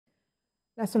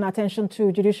Let's turn attention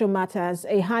to judicial matters.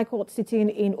 A high court sitting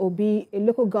in Obi, a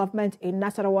local government in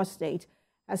Nasarawa State,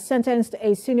 has sentenced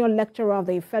a senior lecturer of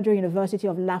the Federal University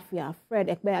of Lafia,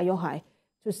 Ekpe-Ayokhai,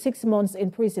 to 6 months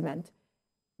imprisonment.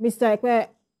 Mr.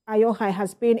 Ekpe-Ayokhai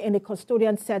has been in the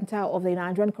custodian center of the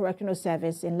Nigerian Correctional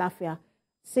Service in Lafia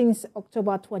since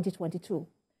October 2022.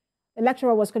 The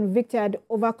lecturer was convicted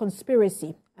over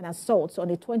conspiracy and assault on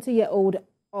a 20-year-old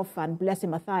orphan,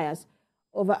 Matthias,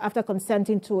 after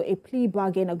consenting to a plea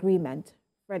bargain agreement.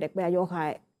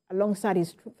 Ekpe-Ayokhai, alongside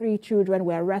his 3 children,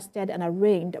 were arrested and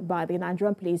arraigned by the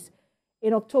Nigerian police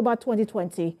in October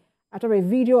 2020 after a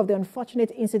video of the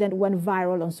unfortunate incident went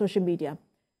viral on social media.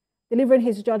 Delivering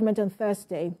his judgment on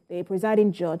Thursday, the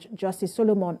presiding judge, Justice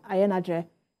Solomon Ayenaje,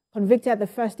 convicted the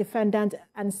first defendant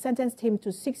and sentenced him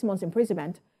to 6 months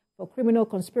imprisonment for criminal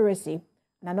conspiracy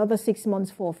and another 6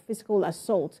 months for physical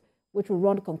assault, which will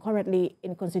run concurrently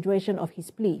in consideration of his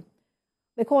plea.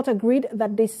 The court agreed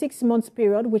that the 6 months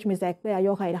period which Mr.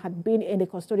 Ekpe-Ayokhai had been in the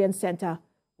custodian center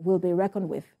will be reckoned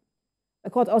with. The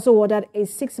court also ordered a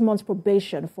 6 months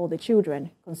probation for the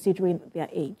children, considering their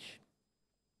age.